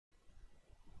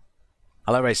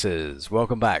Hello racers,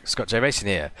 welcome back. Scott GeForce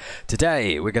here.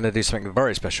 Today we're going to do something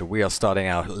very special. We are starting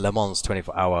our Le Mans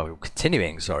 24-hour,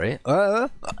 continuing our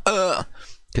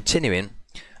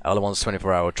Le Mans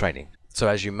 24-hour training. So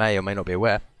as you may or may not be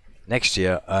aware, next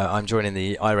year I'm joining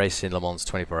the iRacing Le Mans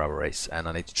 24-hour race, and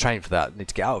I need to train for that. I need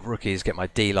to get out of rookies, get my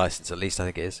D license at least, I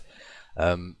think it is,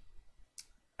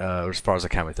 as far as I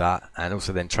can with that, and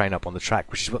also then train up on the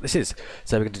track, which is what this is.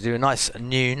 So we're going to do a nice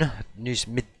midday. We're going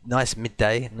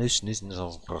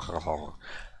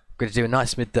to do a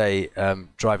nice midday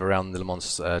drive around the Le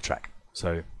Mans track.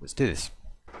 So let's do this.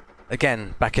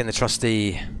 Again, back in the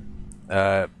trusty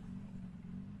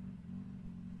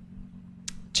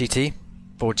GT,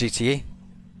 Ford GTE.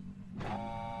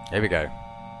 Here we go.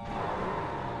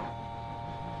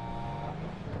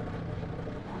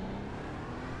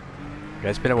 Okay,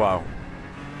 it's been a while.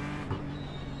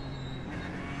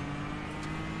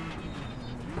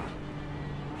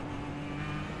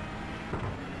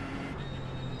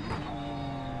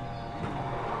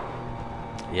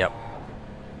 Yep.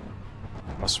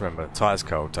 Must remember, tyres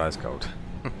cold, tyres cold.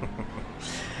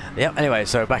 Yep, anyway,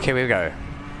 so back here we go.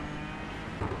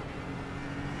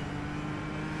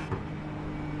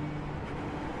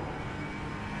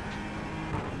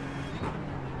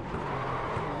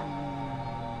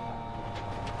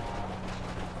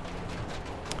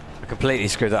 Completely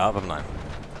screwed that up, haven't I?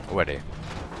 Already.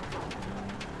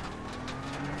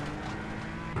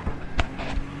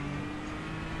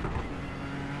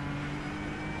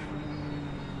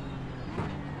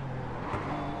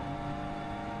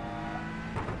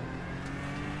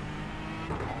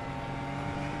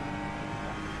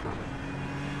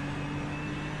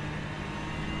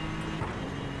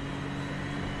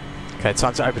 Okay,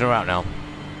 time to open her out now.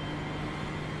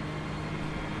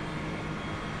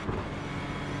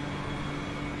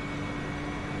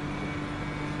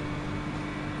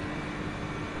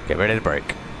 Get ready to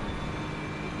brake.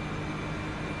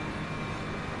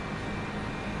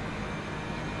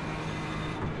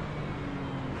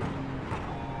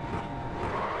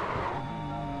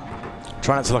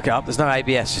 Try not to lock it up. There's no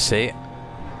ABS, you see.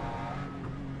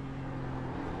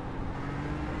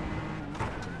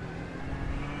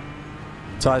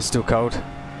 Tyres still cold.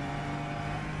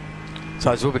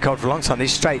 Tyres will be cold for a long time.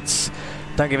 These straights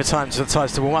don't give it time for the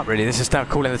tyres to warm up, really. This is now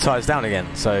cooling the tyres down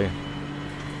again, so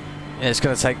it's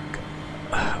going to take,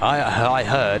 I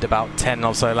heard, about 10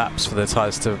 or so laps for the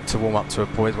tyres to warm up to a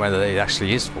point where they're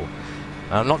actually useful.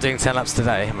 I'm not doing 10 laps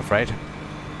today, I'm afraid.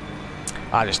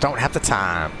 I just don't have the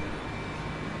time.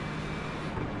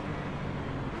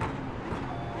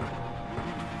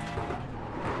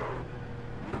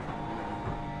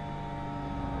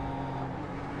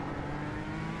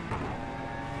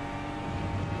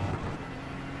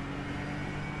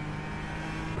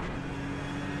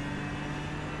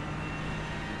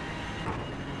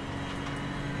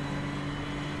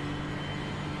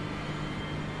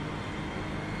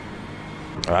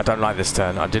 I don't like this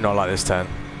turn. I do not like this turn.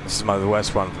 This is the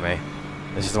worst one for me.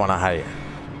 This is the one I hate.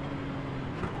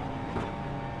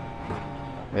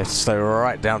 We have to slow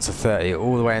right down to 30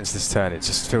 all the way into this turn. It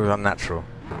just feels unnatural.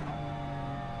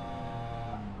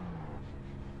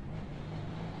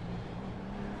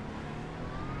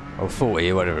 Or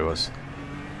 40, whatever it was.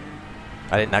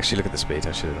 I didn't actually look at the speed.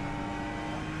 I should have.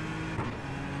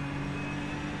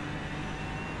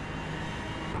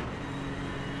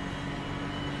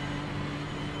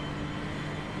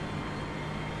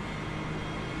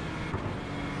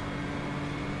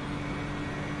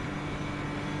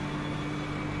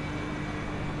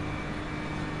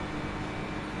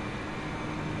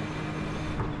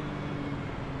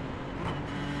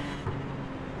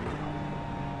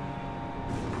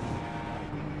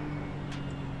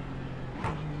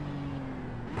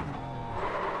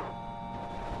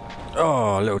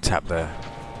 Oh, a little tap there.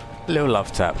 A little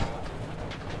love tap.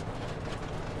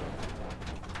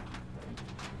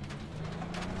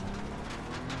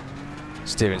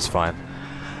 Steering's fine.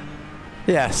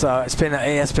 Yeah, so it's been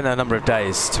a number of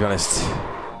days, to be honest,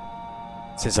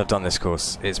 since I've done this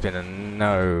course. It's been a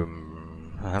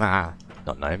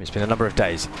it's been a number of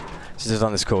days since I've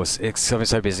done this course. I've been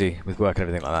so busy with work and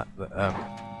everything like that. But,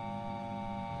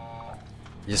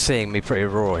 you're seeing me pretty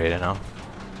raw here now.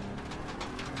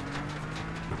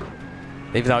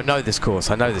 Even though I know this course,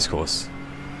 I'm just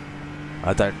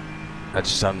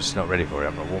not ready for it.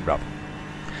 I'm not warmed up.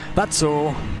 That's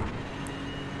all.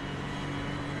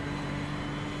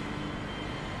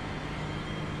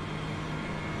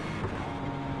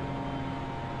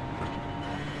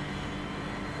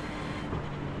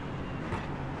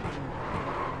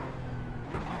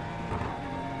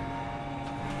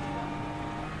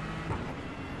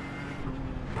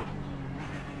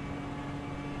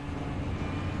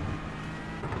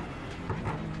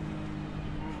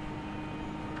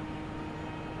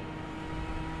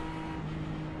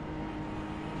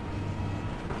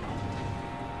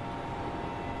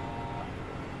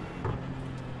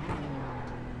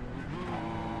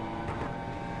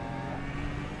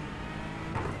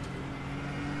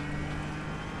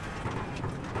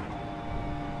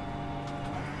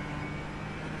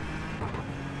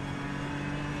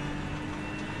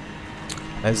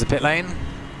 There's the pit lane.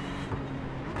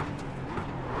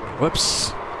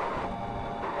 Whoops.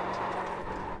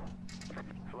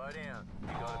 Slow down. You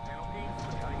got a penalty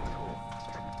for cutting the course.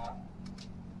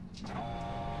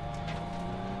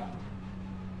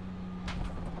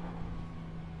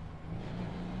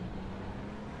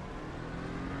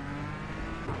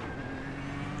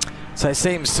 So it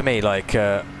seems to me like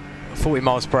 40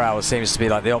 miles per hour seems to be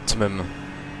like the optimum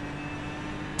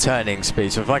turning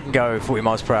speed. So if I can go 40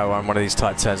 miles per hour on one of these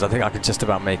tight turns, I think I can just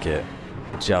about make it.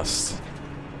 Just.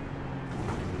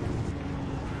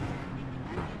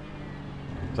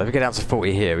 So if we get down to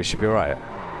 40 here, we should be alright.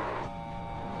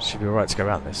 Should be alright to go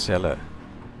around this. Yeah, look.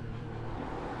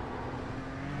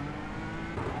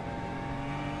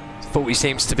 40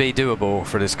 seems to be doable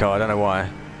for this car. I don't know why.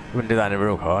 We wouldn't do that in a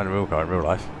real car, in real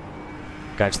life.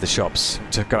 Going to the shops,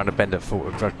 to go around a bend at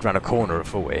 40, around a corner at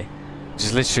 40. Which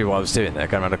is literally what I was doing there,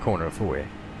 going around a corner at 40.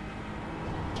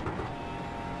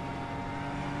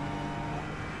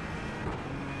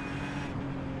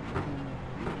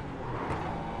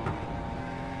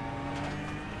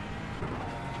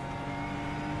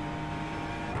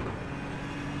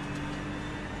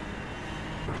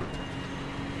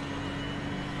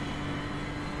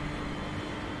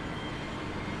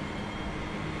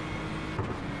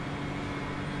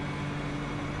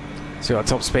 See what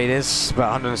top speed is,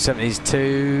 about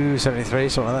 172, 73,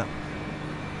 something like that.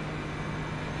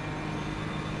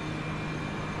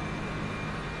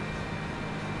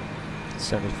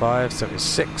 $75,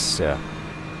 76, yeah.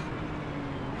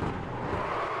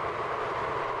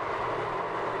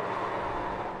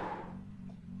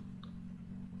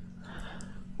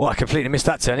 Well, I completely missed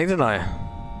that turning, didn't I? They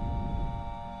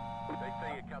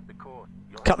say you cut the course.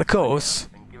 Cut the course?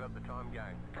 And give up the time game.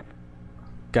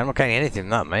 I'm not getting anything from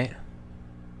that, mate.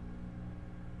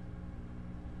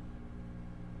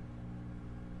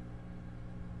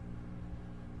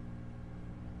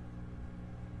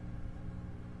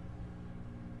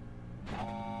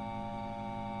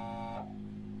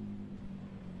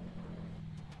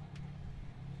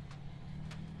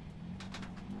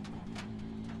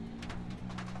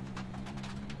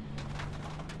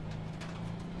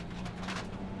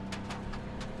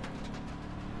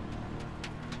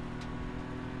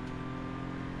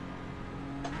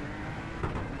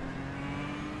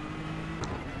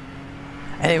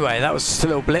 Anyway, that was just a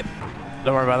little blip.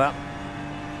 Don't worry about that.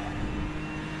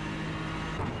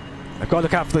 I've got to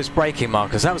look out for those braking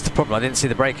markers. That was the problem. I didn't see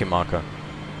the braking marker.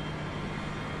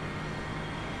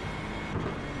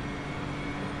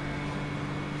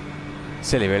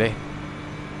 Silly, really.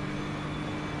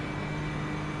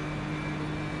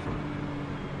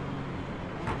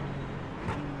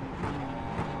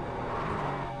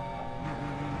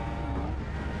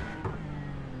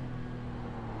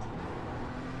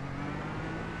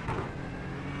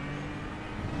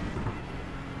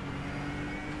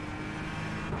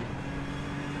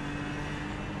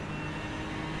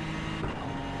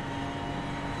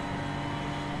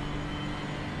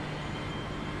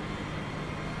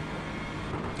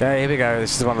 Okay, here we go.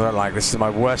 This is the one I don't like. This is my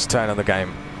worst turn on the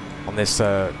game on this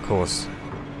course.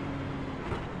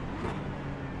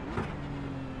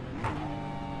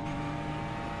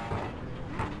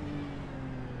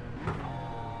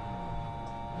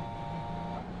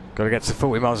 Got to get to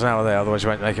 40 miles an hour there, otherwise you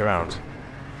won't make it around.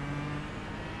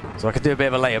 So I could do a bit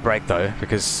of a later brake though,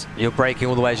 because you're braking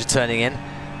all the way as you're turning in.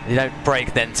 You don't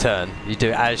brake then turn. You do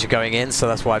it as you're going in, so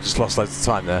that's why I just lost loads of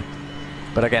time there.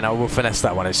 But again, I will finesse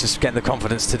that one. It's just getting the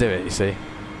confidence to do it, you see.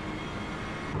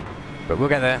 But we'll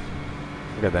get there.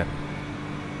 We'll get there.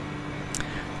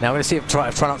 Now I'm going to see if try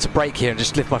not to brake here and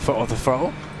just lift my foot off the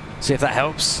throttle. See if that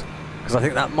helps, because I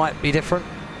think that might be different.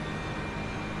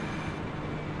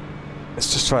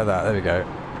 Let's just try that. There we go.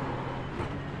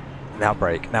 Now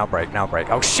brake. Now brake. Now brake.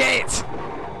 Oh shit!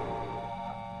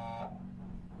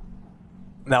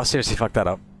 Now I seriously fucked that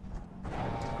up.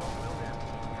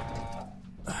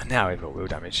 Now we've got wheel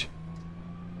damage.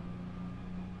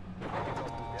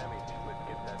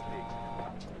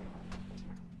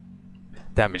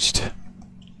 Damaged.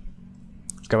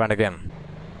 Let's go around again.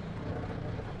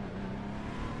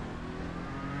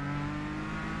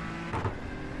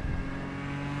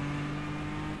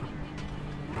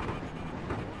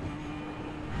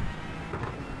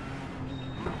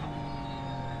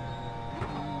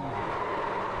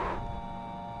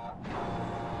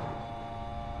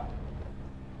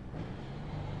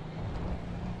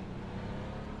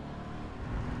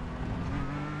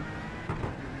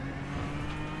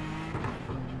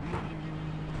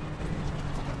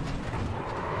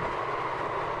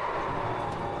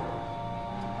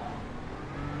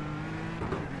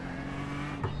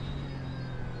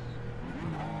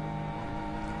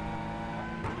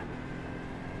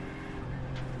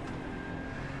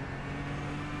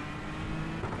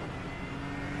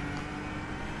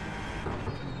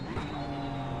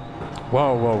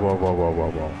 Whoa, whoa, whoa, whoa, whoa,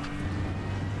 whoa, whoa.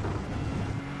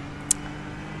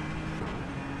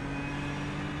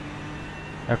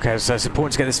 Okay, so it's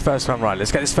important to get this first one right.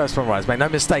 Let's get this first one right. Let's make no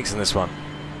mistakes in this one.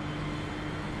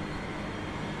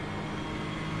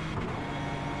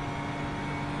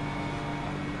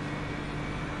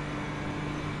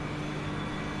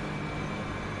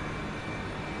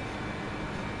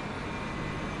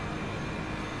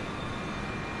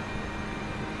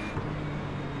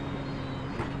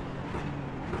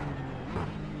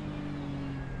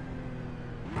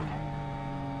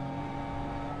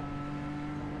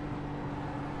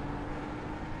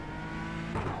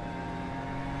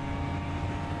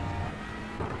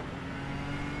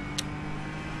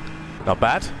 Not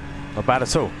bad. Not bad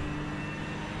at all.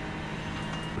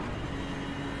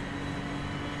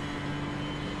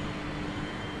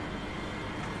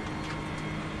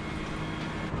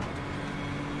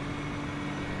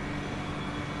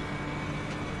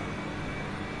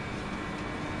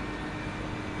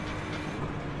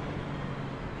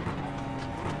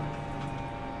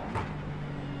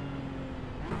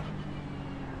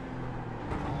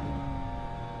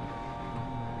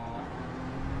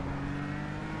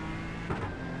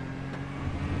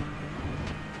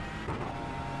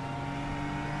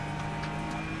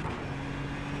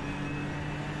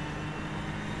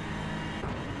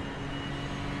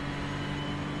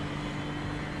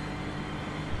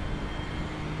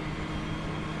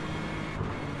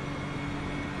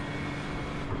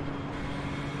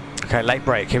 Okay, late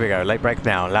break. Here we go. Late break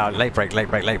now. Loud. Late break. Late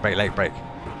break. Late break. Late break.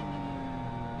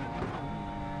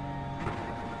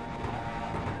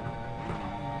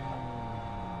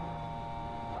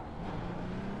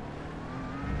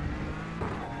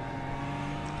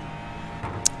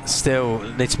 Still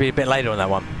needs to be a bit later on that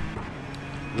one.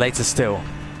 Later still.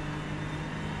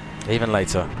 Even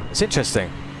later. It's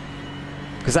interesting.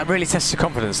 Because that really tests your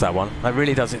confidence, that one. That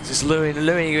really does. It's just luring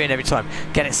you in every time.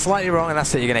 Get it slightly wrong and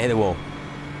that's it. You're going to hit the wall.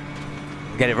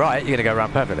 Get it right, you're going to go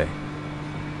around perfectly.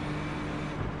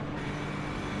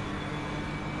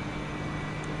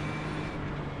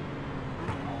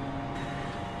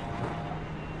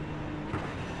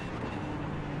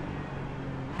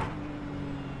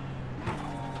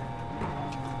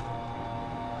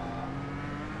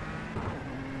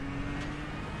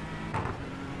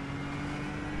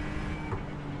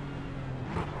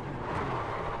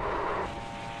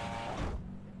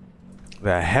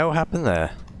 The hell happened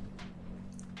there?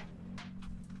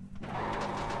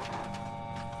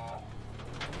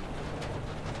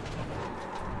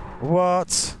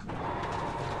 What?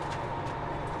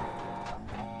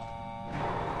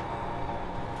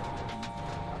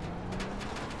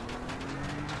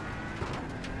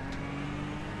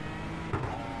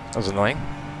 That was annoying.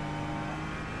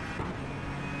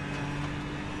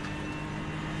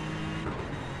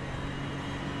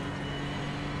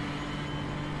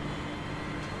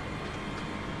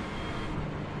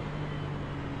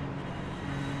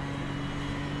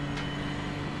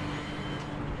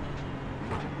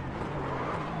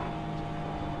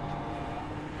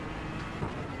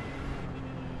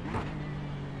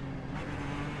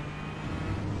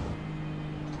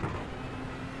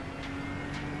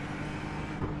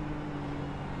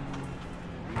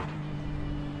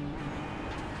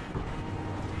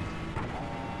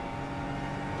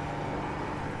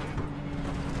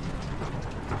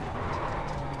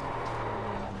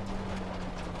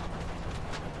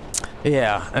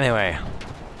 Yeah, anyway.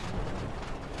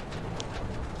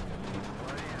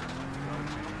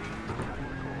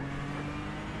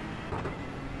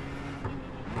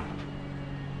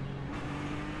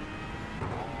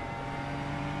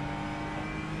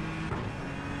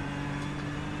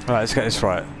 Alright, let's get this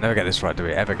right. Never get this right, do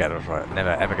we? Ever get this right. Never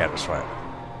ever get this right.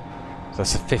 So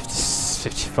that's a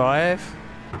 55.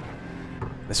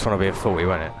 This one will be a 40,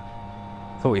 won't it?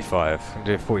 45. I'm going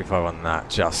to do a 45 on that,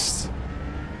 just.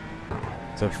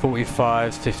 So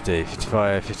 45, 50,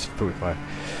 55, 50, 45.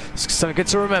 It's something good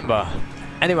to remember.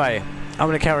 Anyway, I'm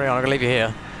going to carry on. I'm going to leave you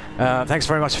here. Thanks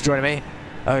very much for joining me.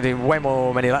 I'm going to do way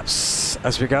more mini laps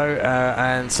as we go.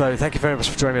 And so thank you very much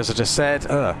for joining me, as I just said.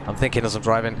 I'm thinking as I'm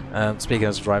driving. Speaking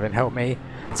as I'm driving. Help me.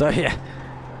 So yeah,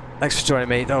 thanks for joining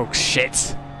me. Oh,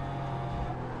 shit.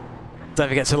 Don't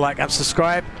forget to like and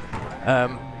subscribe.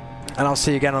 And I'll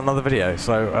see you again on another video.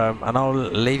 So, and I'll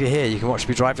leave you here. You can watch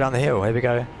me drive down the hill. Here we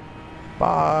go.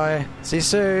 Bye. See you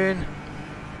soon.